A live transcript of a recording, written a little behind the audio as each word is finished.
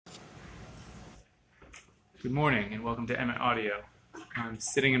Good morning and welcome to Emmett Audio. I'm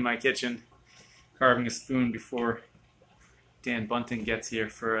sitting in my kitchen carving a spoon before Dan Bunting gets here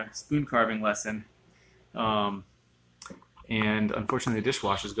for a spoon carving lesson. Um, and unfortunately the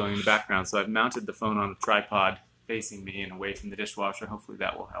dishwasher is going in the background, so I've mounted the phone on a tripod facing me and away from the dishwasher. Hopefully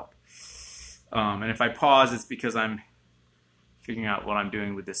that will help. And if I pause, it's because I'm figuring out what I'm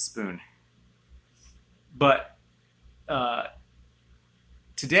doing with this spoon. But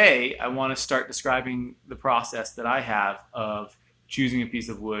today, I want to start describing the process that I have of choosing a piece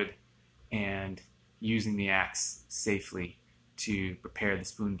of wood and using the axe safely to prepare the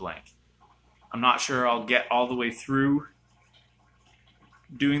spoon blank. I'm not sure I'll get all the way through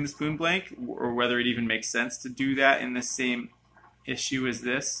doing the spoon blank, or whether it even makes sense to do that in the same issue as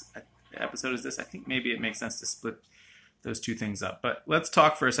this episode as this. I think maybe it makes sense to split those two things up. But let's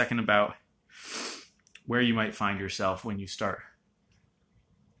talk for a second about where you might find yourself when you start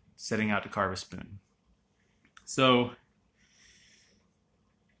setting out to carve a spoon. So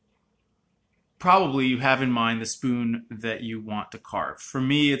probably you have in mind the spoon that you want to carve. For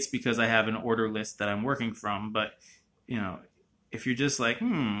me, it's because I have an order list that I'm working from, but if you're just like,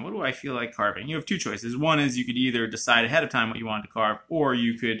 what do I feel like carving? You have two choices. One is you could either decide ahead of time what you want to carve, or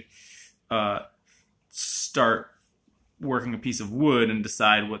you could start working a piece of wood and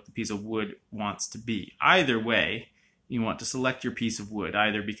decide what the piece of wood wants to be. Either way, you want to select your piece of wood,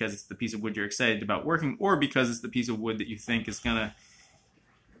 either because it's the piece of wood you're excited about working, or because it's the piece of wood that you think is going to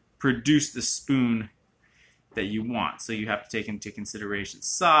produce the spoon that you want. So you have to take into consideration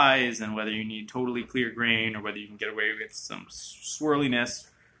size and whether you need totally clear grain or whether you can get away with some swirliness.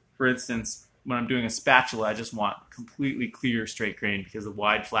 For instance, when I'm doing a spatula, I just want completely clear straight grain because the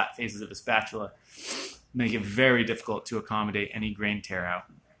wide flat faces of a spatula make it very difficult to accommodate any grain tear out.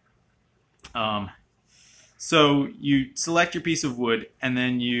 So you select your piece of wood, and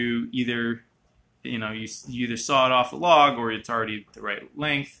then you either saw it off a log or it's already the right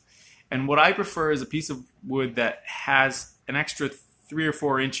length. And what I prefer is a piece of wood that has an extra 3 or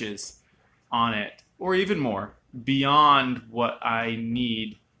 4 inches on it, or even more, beyond what I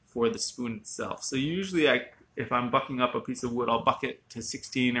need for the spoon itself. So usually if I'm bucking up a piece of wood, I'll buck it to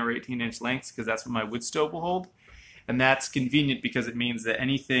 16 or 18 inch lengths because that's what my wood stove will hold. And that's convenient because it means that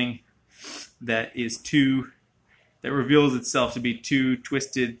anything that reveals itself to be too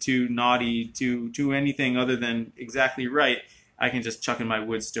twisted, too knotty, too anything other than exactly right, I can just chuck in my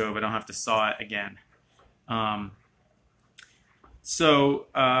wood stove. I don't have to saw it again. So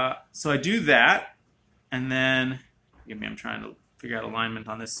I do that, and then I'm trying to figure out alignment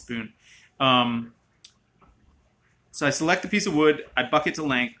on this spoon. So I select the piece of wood, I buck it to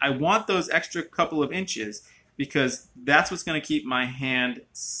length. I want those extra couple of inches because that's what's going to keep my hand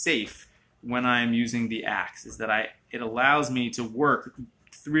safe when I'm using the axe, is that it allows me to work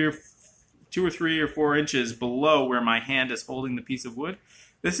 2 or 3 or 4 inches below where my hand is holding the piece of wood.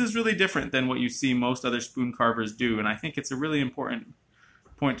 This is really different than what you see most other spoon carvers do, and I think it's a really important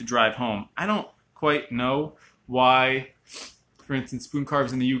point to drive home. I don't quite know why, for instance, spoon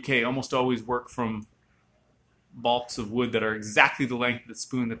carvers in the UK almost always work from balks of wood that are exactly the length of the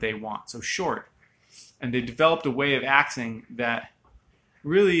spoon that they want, so short. And they developed a way of axing that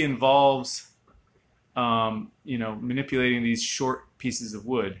really involves manipulating these short pieces of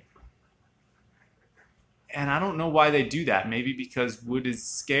wood. And I don't know why they do that. Maybe because wood is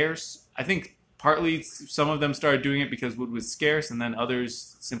scarce. I think partly some of them started doing it because wood was scarce, and then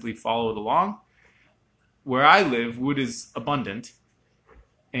others simply followed along. Where I live, wood is abundant.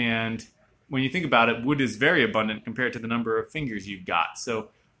 And when you think about it, wood is very abundant compared to the number of fingers you've got. So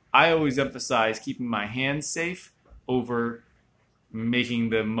I always emphasize keeping my hands safe over making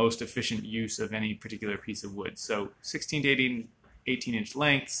the most efficient use of any particular piece of wood. So 16 to 18 inch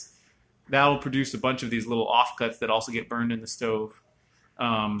lengths, that'll produce a bunch of these little offcuts that also get burned in the stove.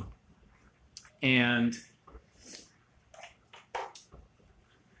 And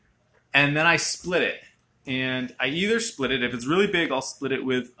then I split it. And I either split it, if it's really big, I'll split it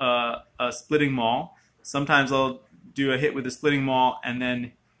with a splitting maul. Sometimes I'll do a hit with a splitting maul and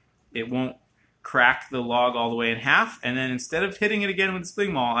then it won't crack the log all the way in half, and then instead of hitting it again with the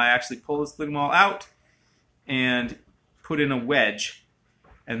splitting maul, I actually pull the splitting maul out and put in a wedge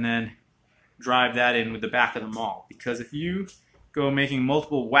and then drive that in with the back of the maul. Because if you go making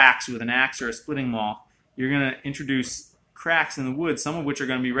multiple whacks with an axe or a splitting maul, you're going to introduce cracks in the wood, some of which are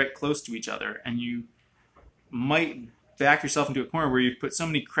going to be right close to each other, and you might back yourself into a corner where you've put so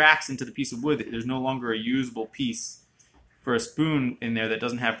many cracks into the piece of wood that there's no longer a usable piece for a spoon in there that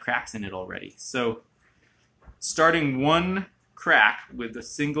doesn't have cracks in it already. So starting one crack with a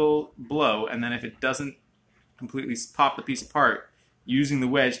single blow, and then if it doesn't completely pop the piece apart, using the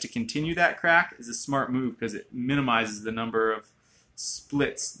wedge to continue that crack is a smart move because it minimizes the number of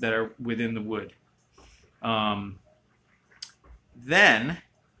splits that are within the wood. Then,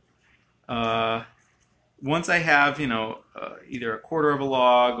 once I have, either a quarter of a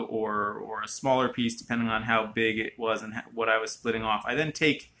log or a smaller piece, depending on how big it was and what I was splitting off, I then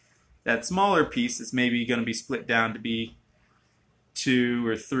take that smaller piece that's maybe going to be split down to be 2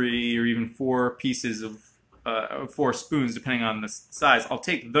 or 3 or even 4 pieces of 4 spoons, depending on the size. I'll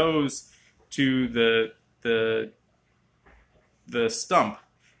take those to the stump,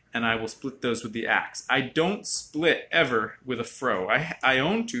 and I will split those with the axe. I don't split ever with a froe. I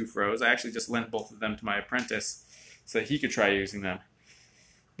own 2 froes. I actually just lent both of them to my apprentice so that he could try using them.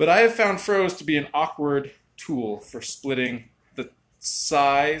 But I have found froes to be an awkward tool for splitting the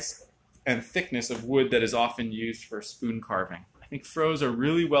size and thickness of wood that is often used for spoon carving. I think froes are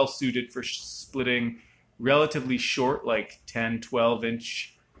really well suited for splitting relatively short, like 10,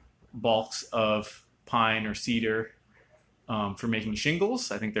 12-inch balks of pine or cedar for making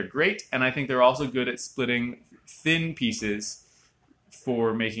shingles. I think they're great, and I think they're also good at splitting thin pieces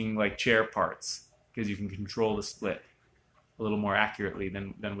for making like chair parts, because you can control the split a little more accurately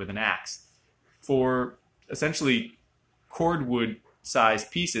than with an axe. For essentially cordwood sized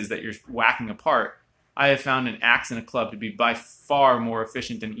pieces that you're whacking apart, I have found an axe and a club to be by far more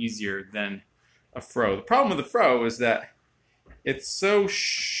efficient and easier than a froe. The problem with the froe is that it's so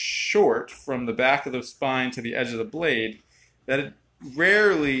short from the back of the spine to the edge of the blade that it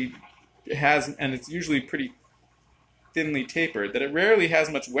rarely has, and it's usually pretty thinly tapered, that it rarely has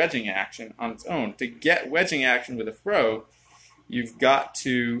much wedging action on its own. To get wedging action with a froe, you've got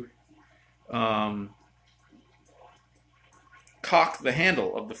to cock the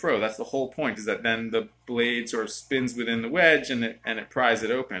handle of the froe. That's the whole point, is that then the blade sort of spins within the wedge and it pries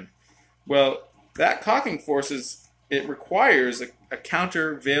it open. Well, that cocking force it requires a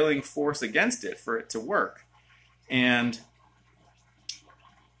countervailing force against it for it to work. And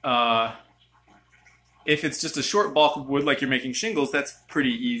if it's just a short balk of wood like you're making shingles, that's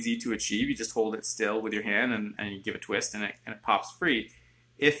pretty easy to achieve. You just hold it still with your hand and you give a twist and it pops free.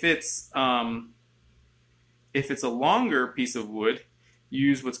 If it's a longer piece of wood,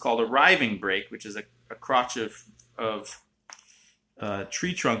 use what's called a riving brake, which is a crotch of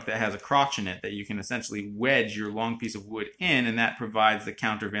tree trunk that has a crotch in it that you can essentially wedge your long piece of wood in, and that provides the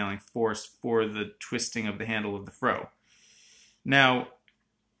countervailing force for the twisting of the handle of the froe. Now,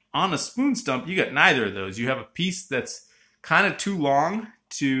 on a spoon stump, you got neither of those. You have a piece that's kind of too long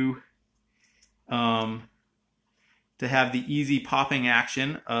to have the easy popping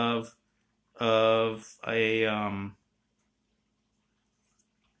action of a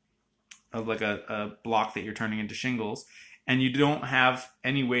block that you're turning into shingles, and you don't have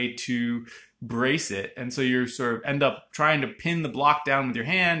any way to brace it, and so you sort of end up trying to pin the block down with your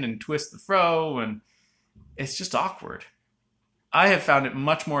hand and twist the froe, and it's just awkward. I have found it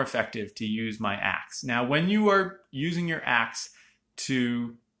much more effective to use my axe. Now, when you are using your axe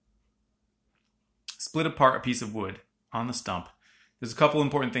to split apart a piece of wood on the stump, there's a couple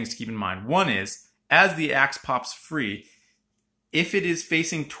important things to keep in mind. One is, as the axe pops free, if it is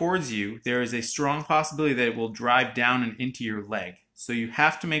facing towards you, there is a strong possibility that it will drive down and into your leg. So you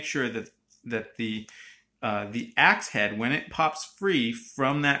have to make sure that the axe head, when it pops free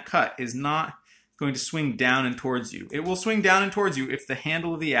from that cut, is not going to swing down and towards you. It will swing down and towards you if the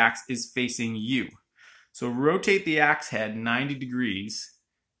handle of the axe is facing you. So rotate the axe head 90 degrees.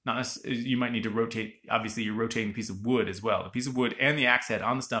 You might need to rotate, obviously you're rotating the piece of wood as well. The piece of wood and the axe head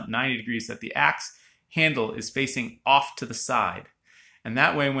on the stump 90 degrees so that the axe handle is facing off to the side. And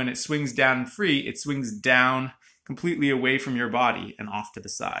that way when it swings down and free, it swings down completely away from your body and off to the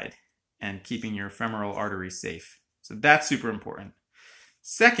side, and keeping your femoral arteries safe. So that's super important.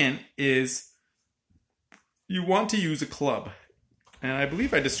 Second is, you want to use a club. And I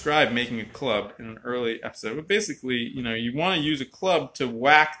believe I described making a club in an early episode. But basically, you want to use a club to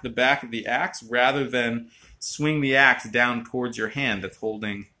whack the back of the axe rather than swing the axe down towards your hand that's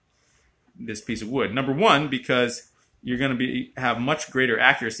holding this piece of wood. Number one, because you're going to have much greater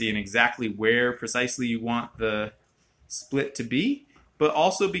accuracy in exactly where precisely you want the split to be, but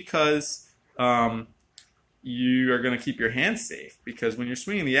also because you are going to keep your hand safe. Because when you're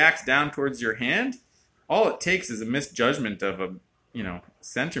swinging the axe down towards your hand, all it takes is a misjudgment of a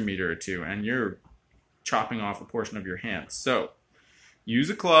centimeter or two, and you're chopping off a portion of your hand. So use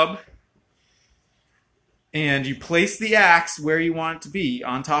a club, and you place the axe where you want it to be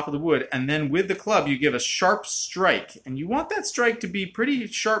on top of the wood, and then with the club you give a sharp strike. And you want that strike to be pretty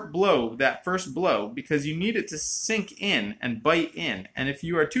sharp blow, that first blow, because you need it to sink in and bite in. And if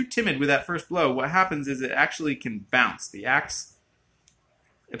you are too timid with that first blow, what happens is it actually can bounce. The axe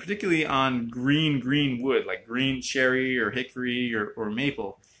particularly on green wood, like green cherry or hickory or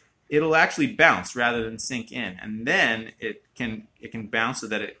maple, it'll actually bounce rather than sink in. And then it can bounce so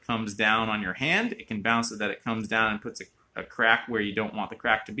that it comes down on your hand. It can bounce so that it comes down and puts a crack where you don't want the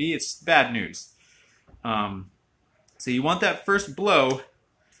crack to be. It's bad news. So you want that first blow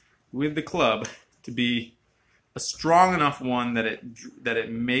with the club to be a strong enough one that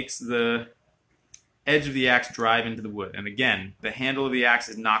it makes the edge of the axe drive into the wood. And again, the handle of the axe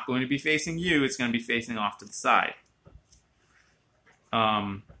is not going to be facing you. It's going to be facing off to the side.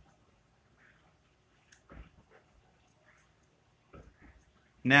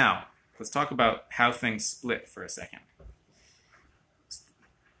 Now, let's talk about how things split for a second.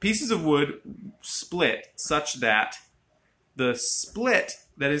 Pieces of wood split such that the split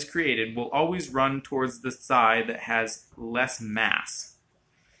that is created will always run towards the side that has less mass,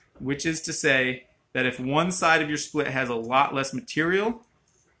 which is to say that if one side of your split has a lot less material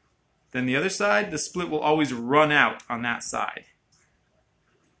than the other side, the split will always run out on that side.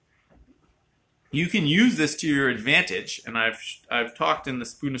 You can use this to your advantage, and I've talked in the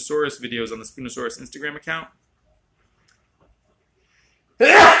Spoonosaurus videos on the Spoonosaurus Instagram account.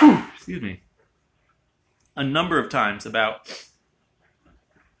 Excuse me. A number of times about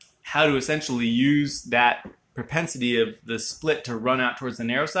how to essentially use that propensity of the split to run out towards the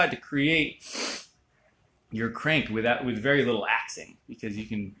narrow side to create your crank with very little axing, because you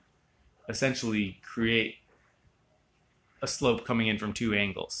can essentially create a slope coming in from two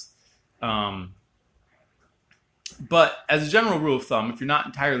angles. But as a general rule of thumb, if you're not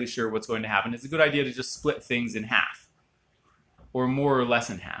entirely sure what's going to happen, it's a good idea to just split things in half, or more or less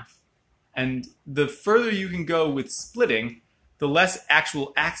in half. And the further you can go with splitting, the less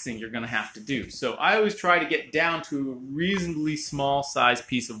actual axing you're going to have to do. So I always try to get down to a reasonably small size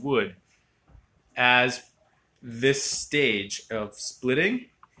piece of wood as this stage of splitting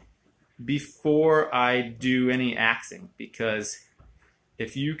before I do any axing, because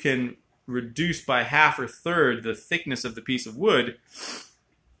if you can reduce by half or third the thickness of the piece of wood,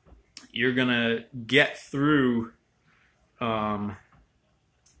 you're going to get through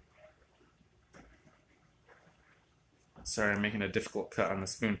sorry, I'm making a difficult cut on the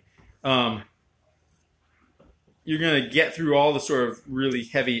spoon. You're going to get through all the sort of really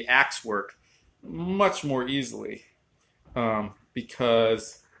heavy axe work much more easily,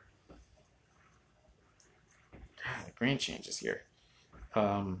 because the grain changes here.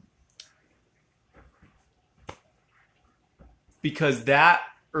 Because that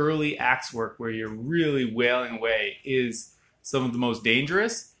early axe work where you're really wailing away is some of the most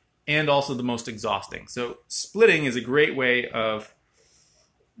dangerous and also the most exhausting. So splitting is a great way of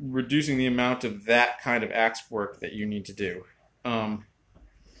reducing the amount of that kind of axe work that you need to do. And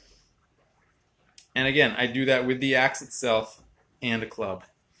again, I do that with the axe itself and a club.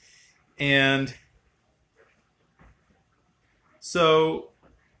 And so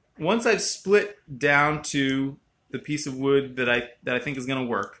once I've split down to the piece of wood that I think is going to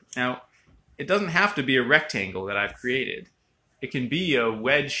work. Now, it doesn't have to be a rectangle that I've created. It can be a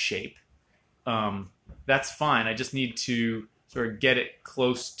wedge shape. That's fine. I just need to sort of get it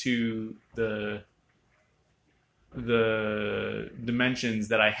close to the dimensions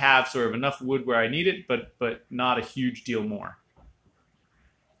that I have, sort of enough wood where I need it, but not a huge deal more.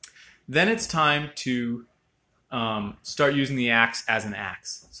 Then it's time to start using the axe as an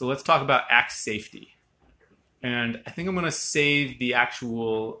axe. So let's talk about axe safety. And I think I'm going to save the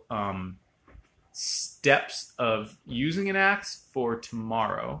actual steps of using an axe for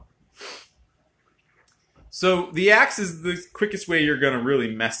tomorrow. So the axe is the quickest way you're going to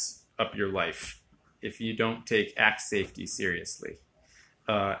really mess up your life if you don't take axe safety seriously.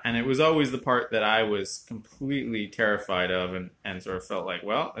 And it was always the part that I was completely terrified of and sort of felt like,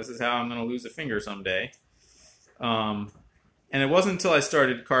 well, this is how I'm going to lose a finger someday. And it wasn't until I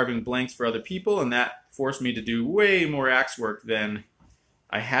started carving blanks for other people, and that forced me to do way more axe work than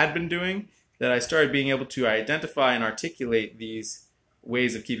I had been doing, that I started being able to identify and articulate these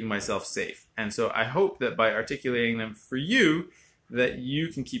ways of keeping myself safe. And so I hope that by articulating them for you, that you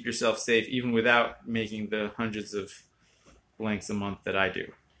can keep yourself safe even without making the hundreds of blanks a month that I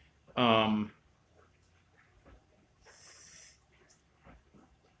do.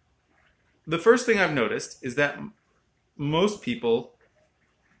 The first thing I've noticed is that most people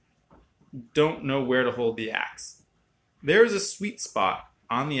don't know where to hold the axe. There is a sweet spot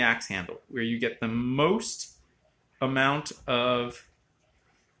on the axe handle where you get the most amount of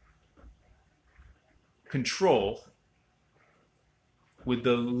control with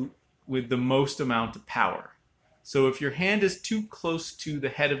the most amount of power. So if your hand is too close to the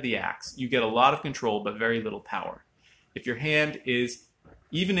head of the axe, you get a lot of control but very little power. If your hand is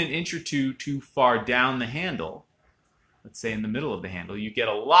even an inch or two too far down the handle, let's say in the middle of the handle, you get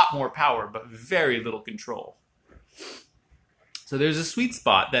a lot more power but very little control. So there's a sweet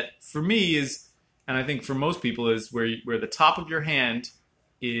spot that for me is, and I think for most people, is where the top of your hand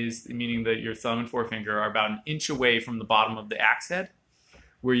is, meaning that your thumb and forefinger are about an inch away from the bottom of the axe head,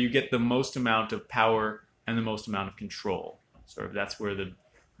 where you get the most amount of power and the most amount of control. Sort of that's where the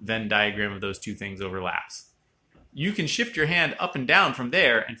Venn diagram of those two things overlaps. You can shift your hand up and down from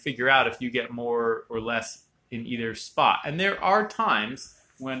there and figure out if you get more or less in either spot. And there are times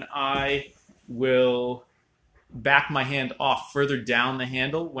when I will back my hand off further down the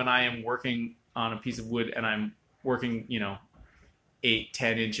handle when I am working on a piece of wood and I'm working,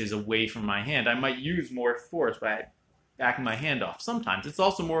 8-10 inches away from my hand. I might use more force by backing my hand off. Sometimes it's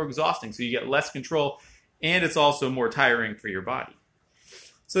also more exhausting, so you get less control, and it's also more tiring for your body.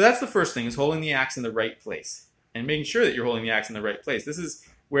 So that's the first thing, is holding the axe in the right place and making sure that you're holding the axe in the right place. This is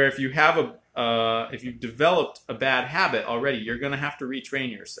where if if you've developed a bad habit already, you're going to have to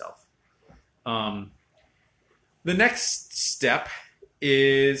retrain yourself. The next step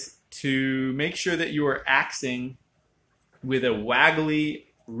is to make sure that you are axing with a waggly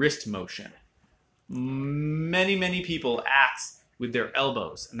wrist motion. Many people axe with their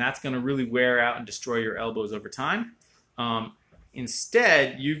elbows, and that's going to really wear out and destroy your elbows over time.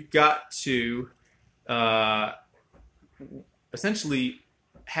 Instead, you've got to essentially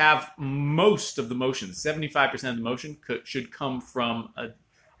have most of the motion, 75% of the motion should come from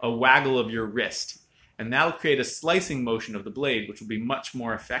a waggle of your wrist. And that'll create a slicing motion of the blade, which will be much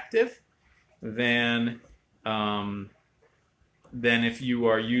more effective than if you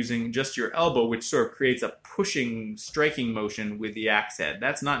are using just your elbow, which sort of creates a pushing, striking motion with the axe head.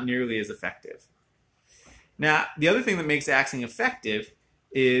 That's not nearly as effective. Now, the other thing that makes axing effective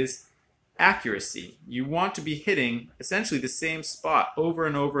is accuracy. You want to be hitting essentially the same spot over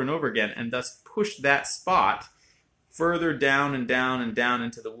and over and over again, and thus push that spot further down and down and down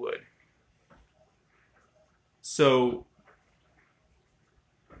into the wood. So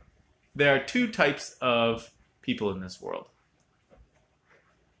there are two types of people in this world.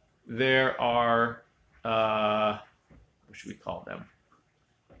 There are, what should we call them?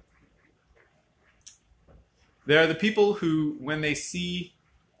 There are the people who, when they see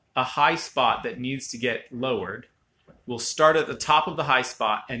a high spot that needs to get lowered, will start at the top of the high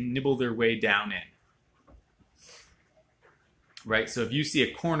spot and nibble their way down in. Right? So if you see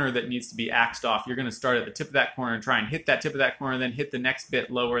a corner that needs to be axed off, you're going to start at the tip of that corner and try and hit that tip of that corner, then hit the next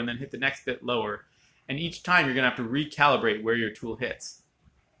bit lower, and then hit the next bit lower. And each time you're going to have to recalibrate where your tool hits.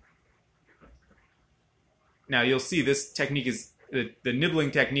 Now you'll see this technique is, the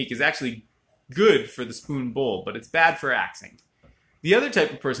nibbling technique is actually good for the spoon bowl, but it's bad for axing. The other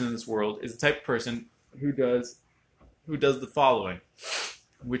type of person in this world is the type of person who does the following,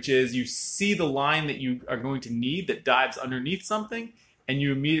 which is you see the line that you are going to need that dives underneath something, and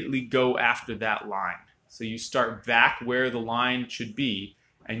you immediately go after that line. So you start back where the line should be,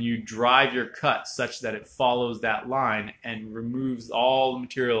 and you drive your cut such that it follows that line and removes all the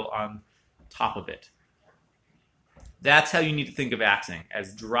material on top of it. That's how you need to think of axing,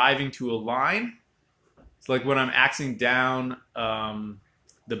 as driving to a line. It's like when I'm axing down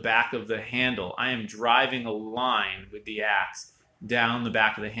the back of the handle, I am driving a line with the axe down the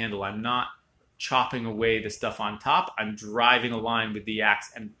back of the handle. I'm not chopping away the stuff on top. I'm driving a line with the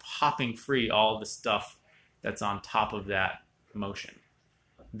axe and popping free all the stuff that's on top of that motion.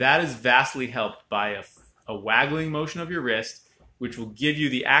 That is vastly helped by a waggling motion of your wrist, which will give you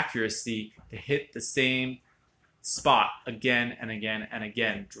the accuracy to hit the same spot again and again and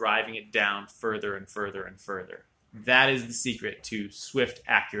again, driving it down further and further and further. That is the secret to swift,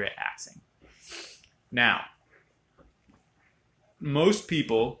 accurate axing. Now, most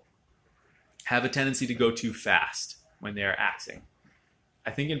people have a tendency to go too fast when they are axing.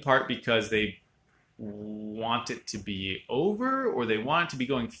 I think in part because they want it to be over, or they want it to be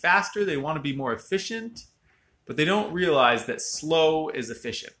going faster, they want to be more efficient, but they don't realize that slow is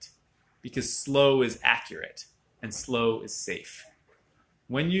efficient, because slow is accurate and slow is safe.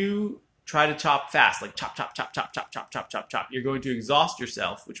 When you try to chop fast, like chop, chop, chop, chop, chop, chop, chop, chop, chop, you're going to exhaust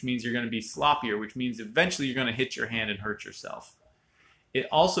yourself, which means you're going to be sloppier, which means eventually you're going to hit your hand and hurt yourself. It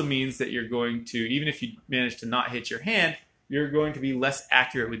also means that you're going to, even if you manage to not hit your hand, you're going to be less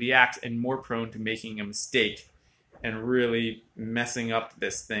accurate with the axe and more prone to making a mistake and really messing up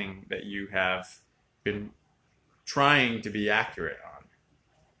this thing that you have been trying to be accurate on.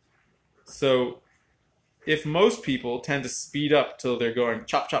 So if most people tend to speed up till they're going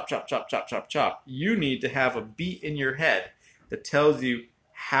chop, chop, chop, chop, chop, chop, chop, you need to have a beat in your head that tells you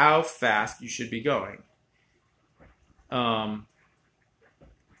how fast you should be going.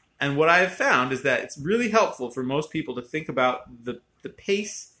 And what I have found is that it's really helpful for most people to think about the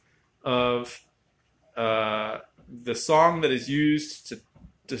pace of the song that is used to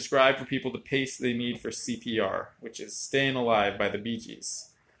describe for people the pace they need for CPR, which is Staying Alive by the Bee Gees.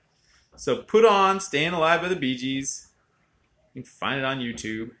 So put on Staying Alive by the Bee Gees. You can find it on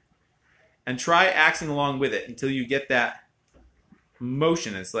YouTube. And try axing along with it until you get that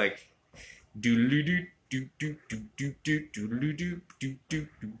motion. It's like do-do-do, do-do-do, do-do-do,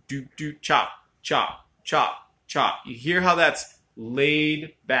 do-do-do, chop, chop, chop, chop. You hear how that's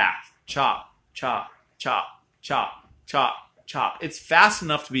laid back. Chop, chop, chop, chop, chop, chop. It's fast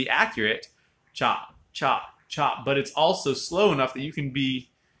enough to be accurate. Chop, chop, chop. But it's also slow enough that you can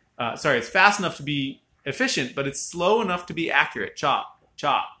be, it's fast enough to be efficient, but it's slow enough to be accurate. Chop,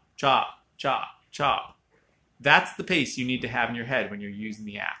 chop, chop, chop, chop. That's the pace you need to have in your head when you're using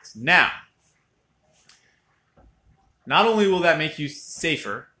the axe. Now, not only will that make you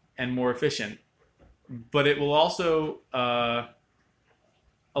safer and more efficient, but it will also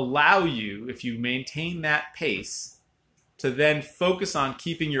allow you, if you maintain that pace, to then focus on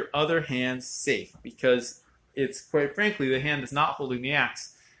keeping your other hands safe, because it's, quite frankly, the hand that's not holding the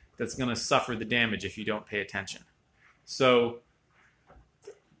axe that's going to suffer the damage if you don't pay attention. So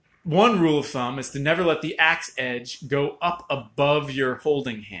one rule of thumb is to never let the axe edge go up above your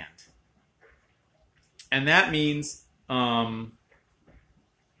holding hand. And that means, that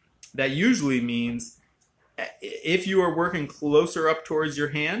usually means if you are working closer up towards your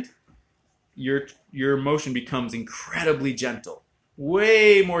hand, your motion becomes incredibly gentle.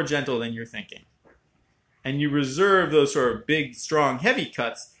 Way more gentle than you're thinking. And you reserve those sort of big, strong, heavy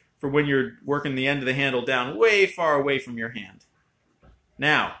cuts for when you're working the end of the handle down way far away from your hand.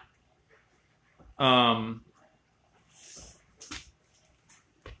 Now,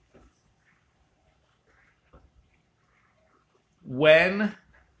 when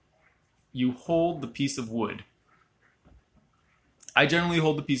you hold the piece of wood, I generally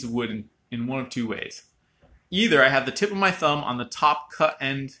hold the piece of wood in one of two ways. Either I have the tip of my thumb on the top cut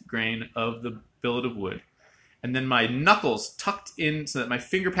end grain of the billet of wood, and then my knuckles tucked in so that my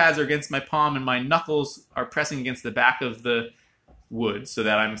finger pads are against my palm and my knuckles are pressing against the back of the wood, so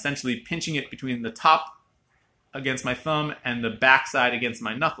that I'm essentially pinching it between the top against my thumb and the back side against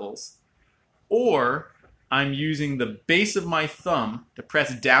my knuckles. Or I'm using the base of my thumb to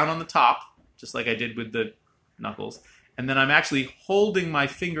press down on the top, just like I did with the knuckles, and then I'm actually holding my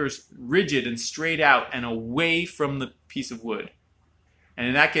fingers rigid and straight out and away from the piece of wood. And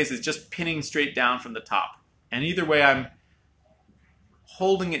in that case, it's just pinning straight down from the top. And either way, I'm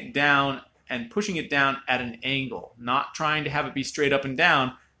holding it down and pushing it down at an angle, not trying to have it be straight up and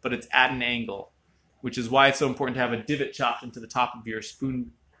down, but it's at an angle, which is why it's so important to have a divot chopped into the top of your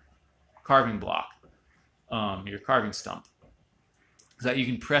spoon carving block, your carving stump, so that you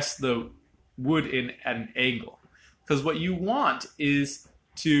can press the wood in at an angle. Because what you want is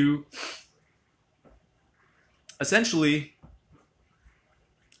to essentially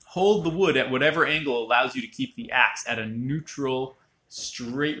hold the wood at whatever angle allows you to keep the axe at a neutral,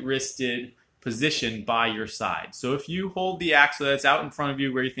 straight-wristed position by your side. So if you hold the axe so that it's out in front of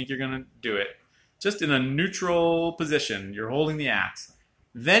you where you think you're going to do it, just in a neutral position, you're holding the axe,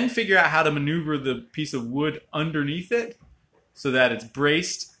 then figure out how to maneuver the piece of wood underneath it so that it's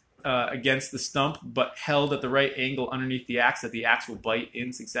braced against the stump but held at the right angle underneath the axe, that the axe will bite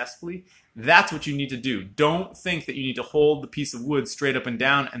in successfully. That's what you need to do. Don't think that you need to hold the piece of wood straight up and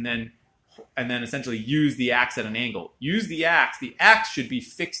down and then essentially use the axe at an angle. Use the axe. The axe should be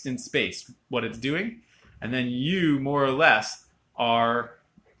fixed in space, what it's doing, and then you, more or less, are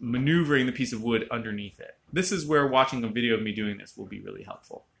maneuvering the piece of wood underneath it. This is where watching a video of me doing this will be really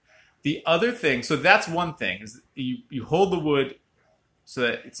helpful. The other thing, so that's one thing, is you hold the wood so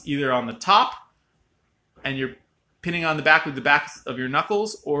that it's either on the top and you're pinning on the back with the backs of your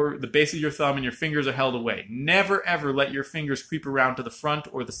knuckles, or the base of your thumb and your fingers are held away. Never ever let your fingers creep around to the front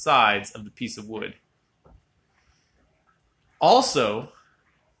or the sides of the piece of wood. Also,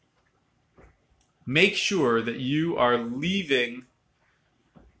 make sure that you are leaving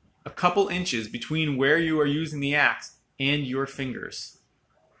a couple inches between where you are using the axe and your fingers.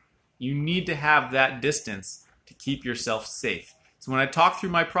 You need to have that distance to keep yourself safe. So when I talk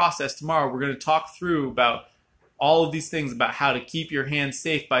through my process tomorrow, we're going to talk through about all of these things about how to keep your hands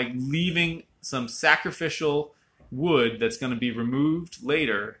safe by leaving some sacrificial wood that's going to be removed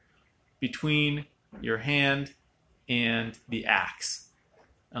later between your hand and the axe.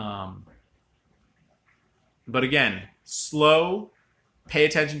 But again, slow, pay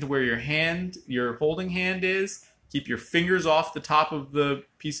attention to where your holding hand is, keep your fingers off the top of the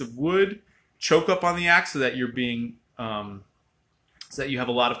piece of wood, choke up on the axe so that you're being so that you have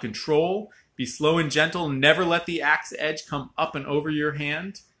a lot of control. Be slow and gentle. Never let the axe edge come up and over your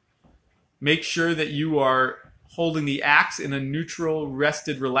hand. Make sure that you are holding the axe in a neutral,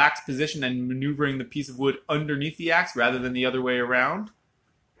 rested, relaxed position and maneuvering the piece of wood underneath the axe rather than the other way around.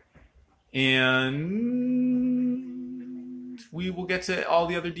 And we will get to all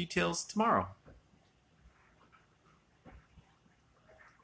the other details tomorrow.